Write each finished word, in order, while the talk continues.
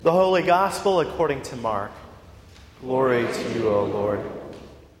The Holy Gospel according to Mark. Glory to you, O Lord.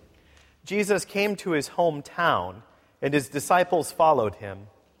 Jesus came to his hometown, and his disciples followed him.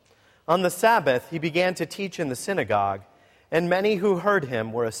 On the Sabbath, he began to teach in the synagogue, and many who heard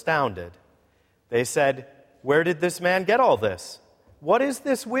him were astounded. They said, "Where did this man get all this? What is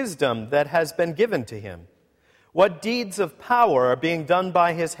this wisdom that has been given to him? What deeds of power are being done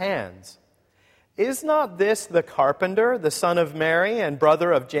by his hands? Is not this the carpenter, the son of Mary, and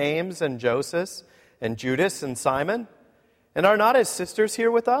brother of James and Joseph, and Judas and Simon? And are not his sisters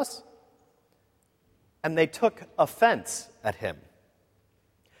here with us?" And they took offense at him.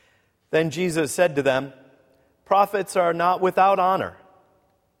 Then Jesus said to them, "Prophets are not without honor,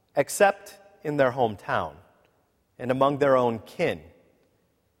 except in their hometown, and among their own kin,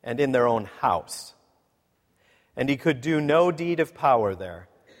 and in their own house." And he could do no deed of power there,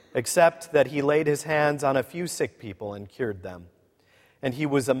 except that he laid his hands on a few sick people and cured them. And he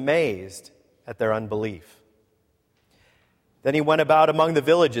was amazed at their unbelief. Then he went about among the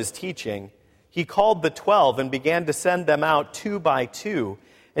villages teaching. He called the 12 and began to send them out 2 by 2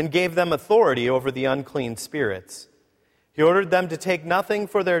 and gave them authority over the unclean spirits. He ordered them to take nothing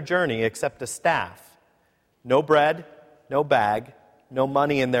for their journey except a staff, no bread, no bag, no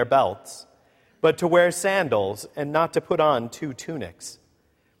money in their belts, but to wear sandals and not to put on 2 tunics.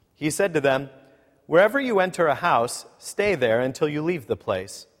 He said to them, "Wherever you enter a house, stay there until you leave the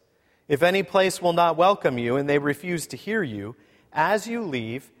place. If any place will not welcome you and they refuse to hear you, as you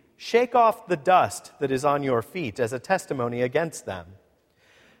leave, shake off the dust that is on your feet as a testimony against them."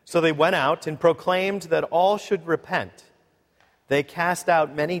 So they went out and proclaimed that all should repent. They cast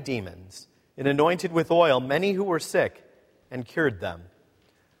out many demons and anointed with oil many who were sick and cured them.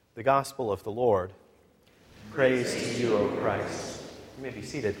 The Gospel of the Lord. Praise to you, O Christ. You may be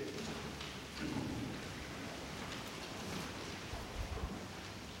seated.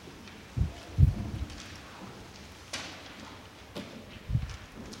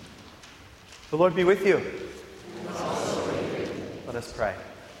 The Lord be with you. And also with you. Let us pray.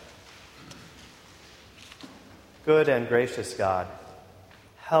 Good and gracious God,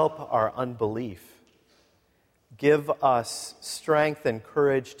 help our unbelief. Give us strength and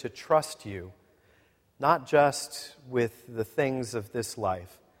courage to trust you, not just with the things of this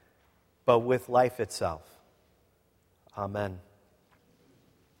life, but with life itself. Amen.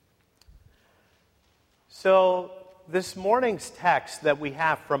 So, this morning's text that we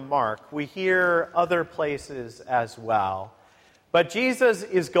have from Mark, we hear other places as well. But Jesus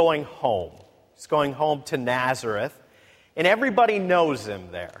is going home. He's going home to Nazareth, and everybody knows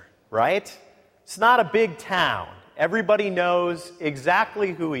him there, right? It's not a big town. Everybody knows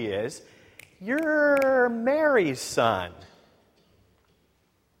exactly who he is. You're Mary's son.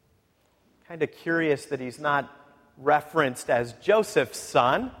 Kind of curious that he's not referenced as Joseph's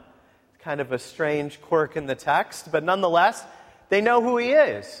son. Kind of a strange quirk in the text, but nonetheless, they know who he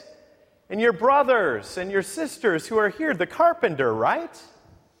is. And your brothers and your sisters who are here, the carpenter, right?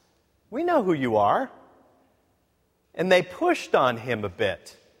 We know who you are. And they pushed on him a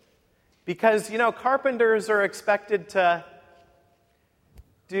bit. Because, carpenters are expected to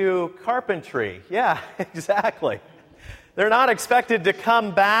do carpentry. Yeah, exactly. They're not expected to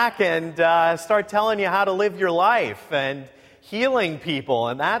come back and start telling you how to live your life and healing people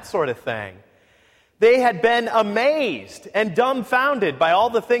and that sort of thing. They had been amazed and dumbfounded by all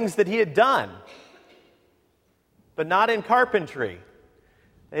the things that he had done. But not in carpentry.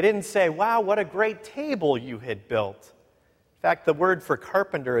 They didn't say, "Wow, what a great table you had built." In fact, the word for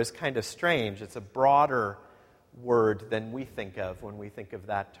carpenter is kind of strange. It's a broader word than we think of when we think of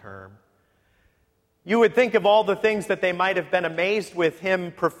that term. You would think of all the things that they might have been amazed with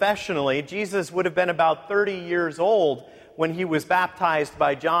him professionally. Jesus would have been about 30 years old when he was baptized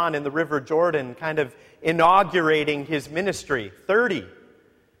by John in the River Jordan, kind of inaugurating his ministry. 30.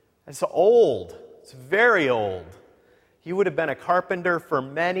 That's old. It's very old. He would have been a carpenter for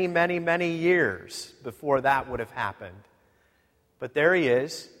many, many, many years before that would have happened. But there he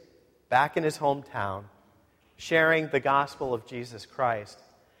is, back in his hometown, sharing the gospel of Jesus Christ.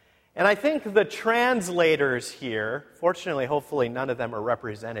 And I think the translators here, fortunately, hopefully none of them are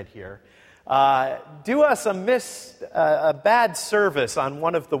represented here, do us a bad service on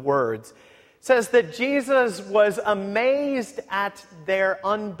one of the words. It says that Jesus was amazed at their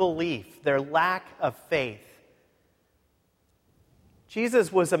unbelief, their lack of faith.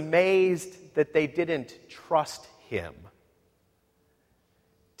 Jesus was amazed that they didn't trust him.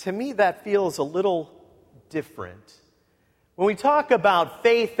 To me, that feels a little different. When we talk about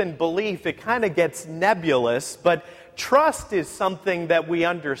faith and belief, it kind of gets nebulous, but trust is something that we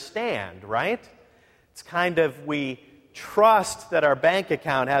understand, right? It's kind of, we trust that our bank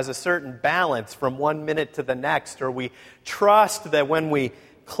account has a certain balance from 1 minute to the next, or we trust that when we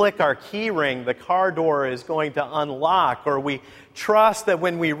click our key ring, the car door is going to unlock, or we trust that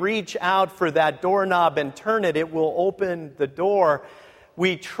when we reach out for that doorknob and turn it, it will open the door.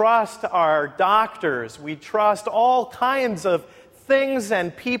 We trust our doctors. We trust all kinds of things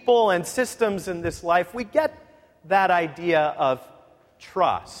and people and systems in this life. We get that idea of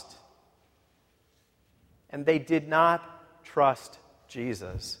trust. And they did not trust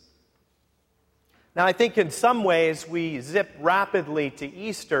Jesus. Now, I think in some ways we zip rapidly to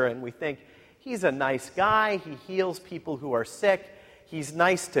Easter and we think, he's a nice guy, he heals people who are sick, he's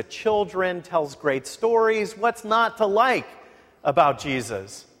nice to children, tells great stories. What's not to like about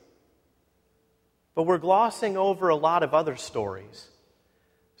Jesus? But we're glossing over a lot of other stories.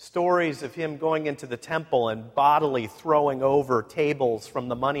 Stories of him going into the temple and bodily throwing over tables from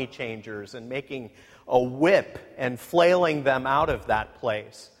the money changers and making a whip and flailing them out of that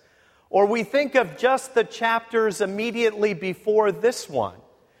place. Or we think of just the chapters immediately before this one,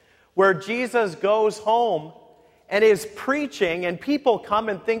 where Jesus goes home and is preaching, and people come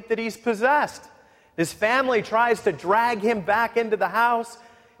and think that he's possessed. His family tries to drag him back into the house.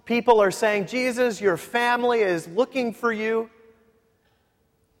 People are saying, Jesus, your family is looking for you.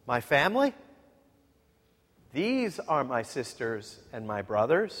 My family? These are my sisters and my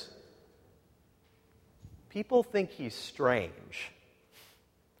brothers. People think he's strange.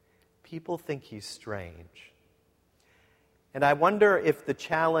 People think he's strange. And I wonder if the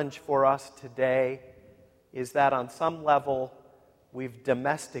challenge for us today is that on some level we've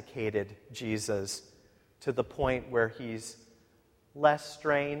domesticated Jesus to the point where he's less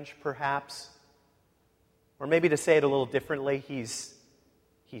strange, perhaps. Or maybe to say it a little differently, he's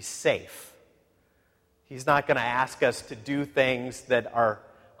safe. He's not going to ask us to do things that are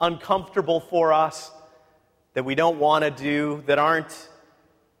uncomfortable for us, that we don't want to do, that aren't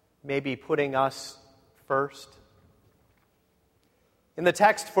maybe putting us first. In the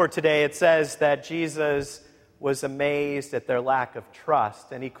text for today, it says that Jesus was amazed at their lack of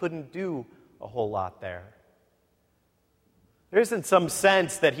trust, and he couldn't do a whole lot there. There isn't some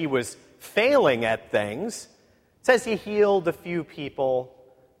sense that he was failing at things. It says he healed a few people.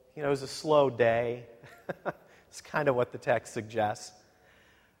 It was a slow day. It's kind of what the text suggests.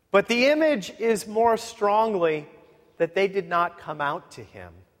 But the image is more strongly that they did not come out to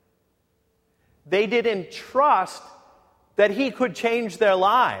him. They didn't trust that he could change their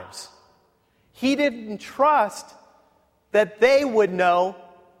lives. He didn't trust that they would know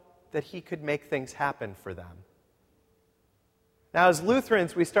that he could make things happen for them. Now, as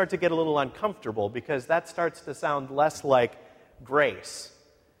Lutherans, we start to get a little uncomfortable because that starts to sound less like grace.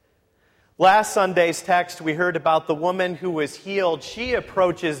 Last Sunday's text, we heard about the woman who was healed. She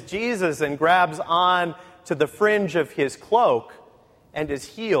approaches Jesus and grabs on to the fringe of his cloak and is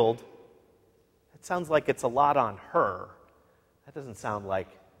healed. It sounds like it's a lot on her. That doesn't sound like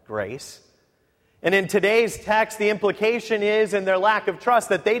grace. And in today's text, the implication is, in their lack of trust,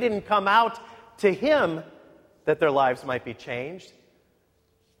 that they didn't come out to him that their lives might be changed.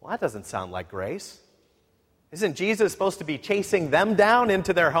 Well, that doesn't sound like grace. Isn't Jesus supposed to be chasing them down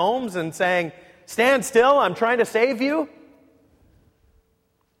into their homes and saying, "Stand still, I'm trying to save you"?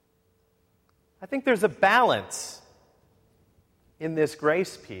 I think there's a balance in this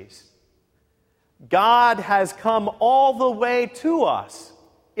grace piece. God has come all the way to us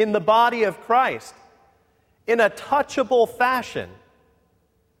in the body of Christ in a touchable fashion.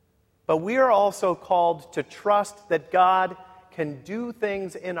 But we are also called to trust that God can do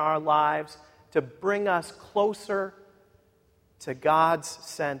things in our lives to bring us closer to God's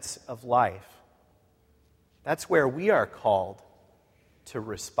sense of life. That's where we are called to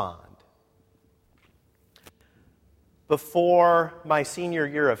respond. Before my senior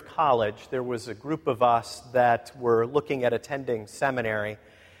year of college, there was a group of us that were looking at attending seminary.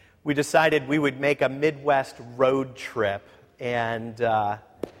 We decided we would make a Midwest road trip, and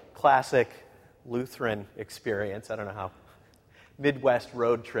classic Lutheran experience. I don't know how Midwest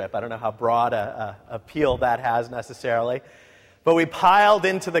road trip. I don't know how broad a appeal that has necessarily. But we piled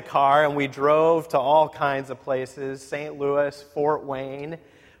into the car and we drove to all kinds of places. St. Louis, Fort Wayne,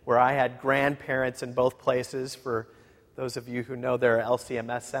 where I had grandparents in both places. For those of you who know there are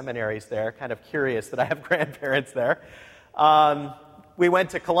LCMS seminaries there, kind of curious that I have grandparents there. We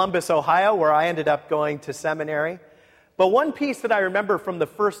went to Columbus, Ohio, where I ended up going to seminary. But one piece that I remember from the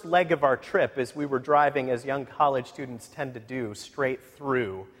first leg of our trip is we were driving, as young college students tend to do, straight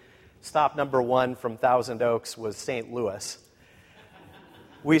through. Stop number 1 from Thousand Oaks was St. Louis.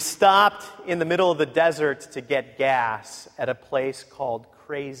 We stopped in the middle of the desert to get gas at a place called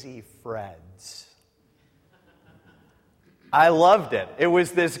Crazy Fred's. I loved it. It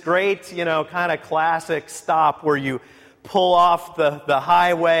was this great, kind of classic stop where you pull off the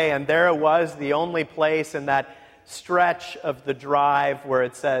highway, and there it was, the only place in that stretch of the drive where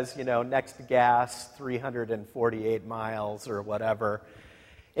it says, next gas, 348 miles or whatever.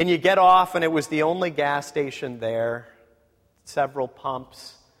 And you get off, and it was the only gas station there, several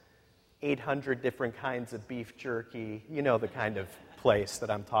pumps, 800 different kinds of beef jerky, the kind of place that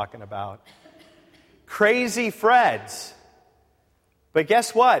I'm talking about. Crazy Fred's. But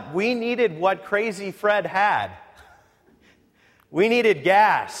guess what? We needed what Crazy Fred had. We needed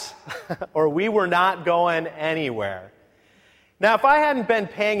gas, or we were not going anywhere. Now, if I hadn't been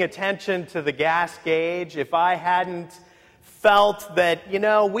paying attention to the gas gauge, if I hadn't felt that,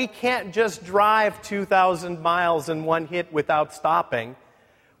 we can't just drive 2,000 miles in one hit without stopping,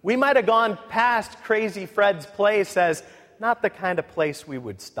 we might have gone past Crazy Fred's place as not the kind of place we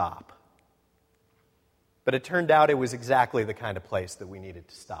would stop. But it turned out it was exactly the kind of place that we needed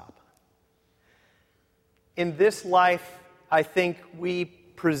to stop. In this life, I think we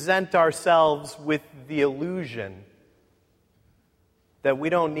present ourselves with the illusion that we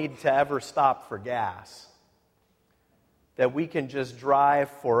don't need to ever stop for gas, that we can just drive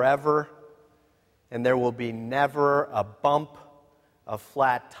forever and there will be never a bump, a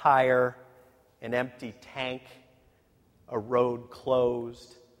flat tire, an empty tank, a road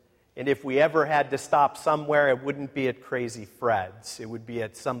closed. And if we ever had to stop somewhere, it wouldn't be at Crazy Fred's. It would be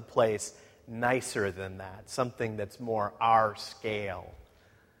at some place nicer than that, something that's more our scale.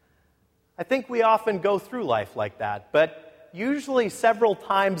 I think we often go through life like that, but usually several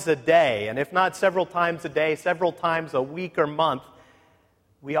times a day, and if not several times a day, several times a week or month,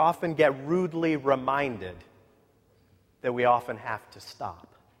 we often get rudely reminded that we often have to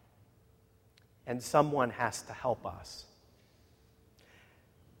stop. And someone has to help us.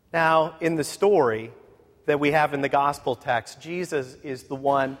 Now, in the story that we have in the gospel text, Jesus is the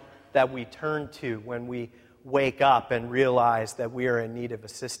one that we turn to when we wake up and realize that we are in need of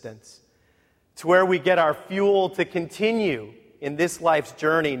assistance. It's where we get our fuel to continue in this life's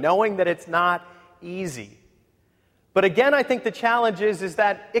journey, knowing that it's not easy. But again, I think the challenge is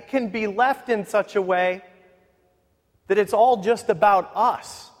that it can be left in such a way that it's all just about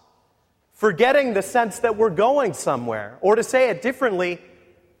us, forgetting the sense that we're going somewhere, or to say it differently,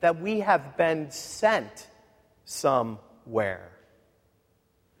 that we have been sent somewhere.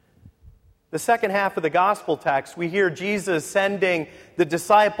 The second half of the gospel text, we hear Jesus sending the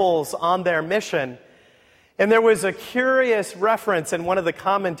disciples on their mission. And there was a curious reference in one of the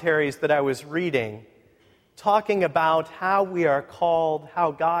commentaries that I was reading, talking about how we are called,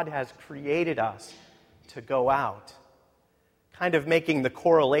 how God has created us to go out. Kind of making the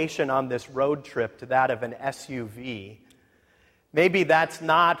correlation on this road trip to that of an SUV. Maybe that's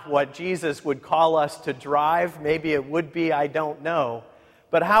not what Jesus would call us to drive. Maybe it would be, I don't know.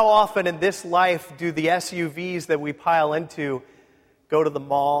 But how often in this life do the SUVs that we pile into go to the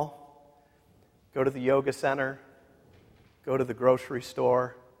mall, go to the yoga center, go to the grocery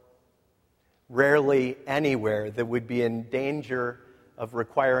store? Rarely anywhere that would be in danger of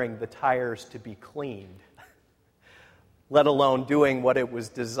requiring the tires to be cleaned, let alone doing what it was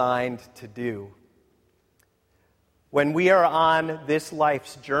designed to do. When we are on this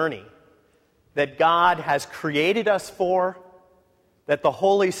life's journey that God has created us for, that the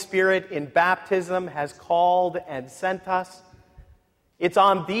Holy Spirit in baptism has called and sent us, it's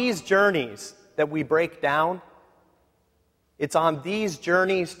on these journeys that we break down. It's on these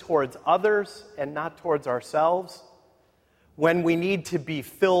journeys towards others and not towards ourselves, when we need to be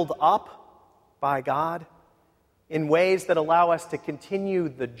filled up by God in ways that allow us to continue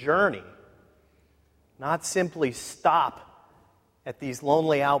the journey, not simply stop at these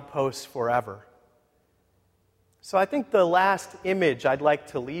lonely outposts forever. So I think the last image I'd like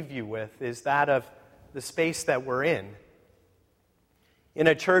to leave you with is that of the space that we're in. In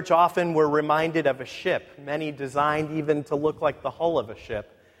a church, often we're reminded of a ship, many designed even to look like the hull of a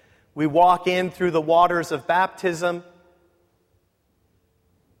ship. We walk in through the waters of baptism,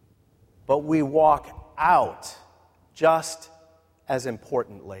 but we walk out just as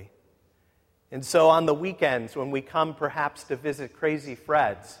importantly. And so on the weekends, when we come perhaps to visit Crazy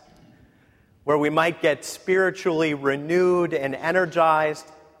Fred's, where we might get spiritually renewed and energized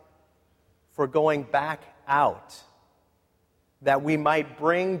for going back out, that we might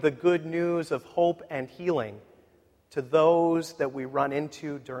bring the good news of hope and healing to those that we run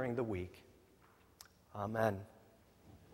into during the week. Amen.